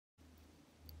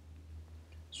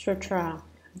Sutra.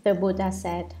 The Buddha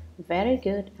said, "Very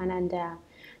good, Ananda.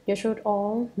 You should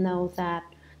all know that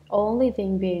all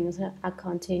living beings are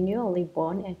continually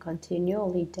born and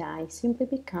continually die simply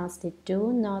because they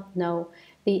do not know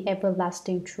the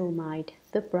everlasting true mind,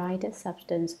 the bright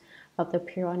substance of the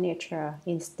pure nature.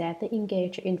 Instead, they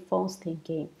engage in false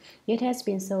thinking. It has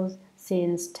been so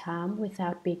since time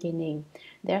without beginning.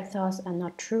 Their thoughts are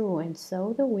not true, and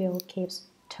so the wheel keeps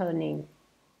turning."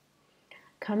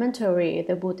 Commentary.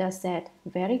 The Buddha said,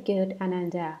 "Very good,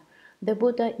 Ananda." The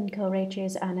Buddha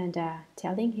encourages Ananda,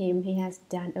 telling him he has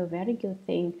done a very good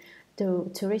thing to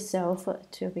resolve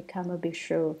to become a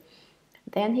bhikshu.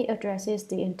 Then he addresses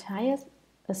the entire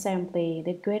assembly,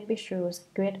 the great bhikshus,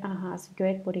 great arhats,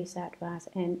 great bodhisattvas,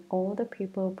 and all the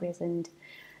people present,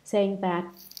 saying that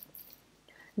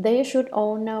they should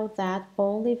all know that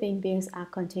all living beings are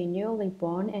continually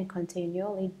born and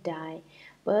continually die.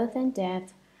 Birth and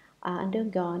death are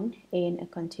undergone in a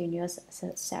continuous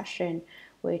succession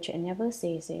which never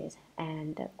ceases,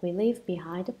 and we leave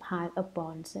behind a pile of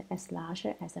bones as large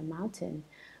as a mountain.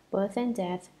 Birth and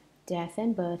death, death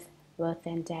and birth, birth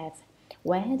and death.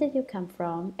 Where did you come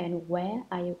from and where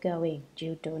are you going?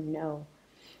 You don't know.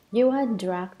 You are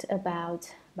dragged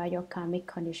about by your karmic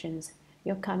conditions,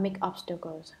 your karmic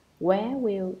obstacles. Where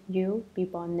will you be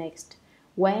born next?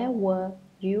 Where were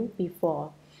you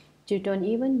before? You don't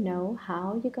even know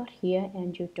how you got here,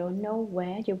 and you don't know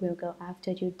where you will go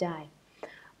after you die.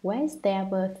 Why is there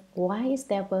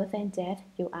birth and death,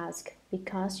 you ask?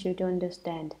 Because you don't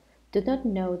understand, do not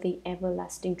know the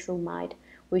everlasting true mind,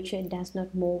 which does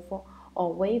not move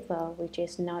or waver, which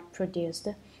is not produced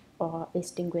or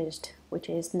extinguished, which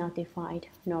is not defined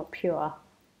nor pure,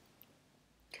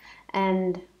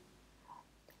 and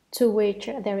to which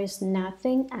there is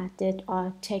nothing added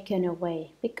or taken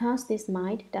away. Because this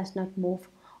mind does not move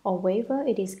or waver,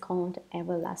 it is called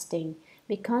everlasting.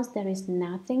 Because there is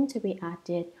nothing to be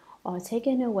added or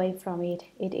taken away from it,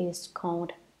 it is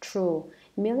called true.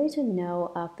 Merely to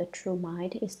know of the true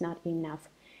mind is not enough.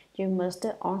 You must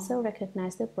also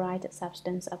recognize the bright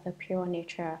substance of the pure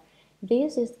nature.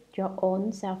 This is your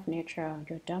own self-nature,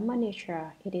 your Dhamma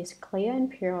nature. It is clear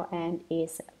and pure, and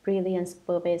its brilliance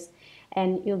pervades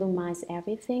and illumines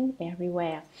everything,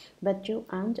 everywhere. But you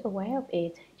aren't aware of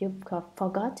it. You've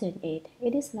forgotten it.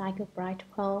 It is like a bright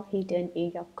pearl hidden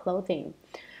in your clothing.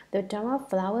 The Dhamma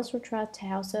Flower Sutra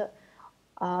tells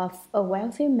of a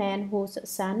wealthy man whose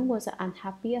son was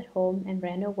unhappy at home and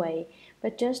ran away.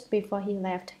 But just before he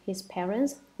left, his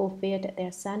parents, who feared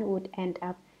their son would end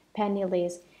up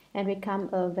penniless and become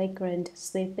a vagrant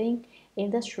sleeping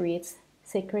in the streets,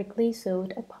 secretly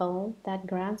sewed a pearl that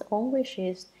grants all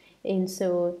wishes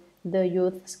into the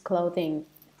youth's clothing.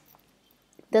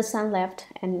 The son left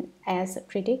and, as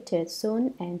predicted,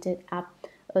 soon ended up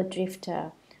a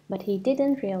drifter, but he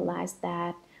didn't realize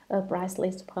that a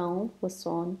priceless pearl was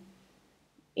sewn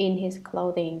in his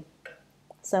clothing,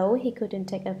 so he couldn't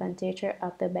take advantage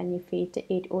of the benefit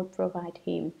it would provide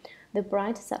him. The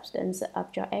bright substance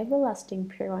of your everlasting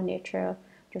pure nature,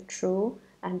 your true,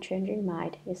 unchanging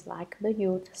mind, is like the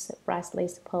youth's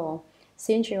priceless pearl.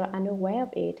 Since you are unaware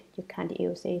of it, you can't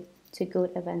use it to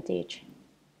good advantage.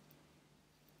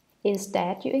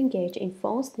 Instead, you engage in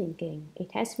false thinking.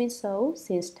 It has been so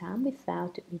since time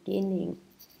without beginning.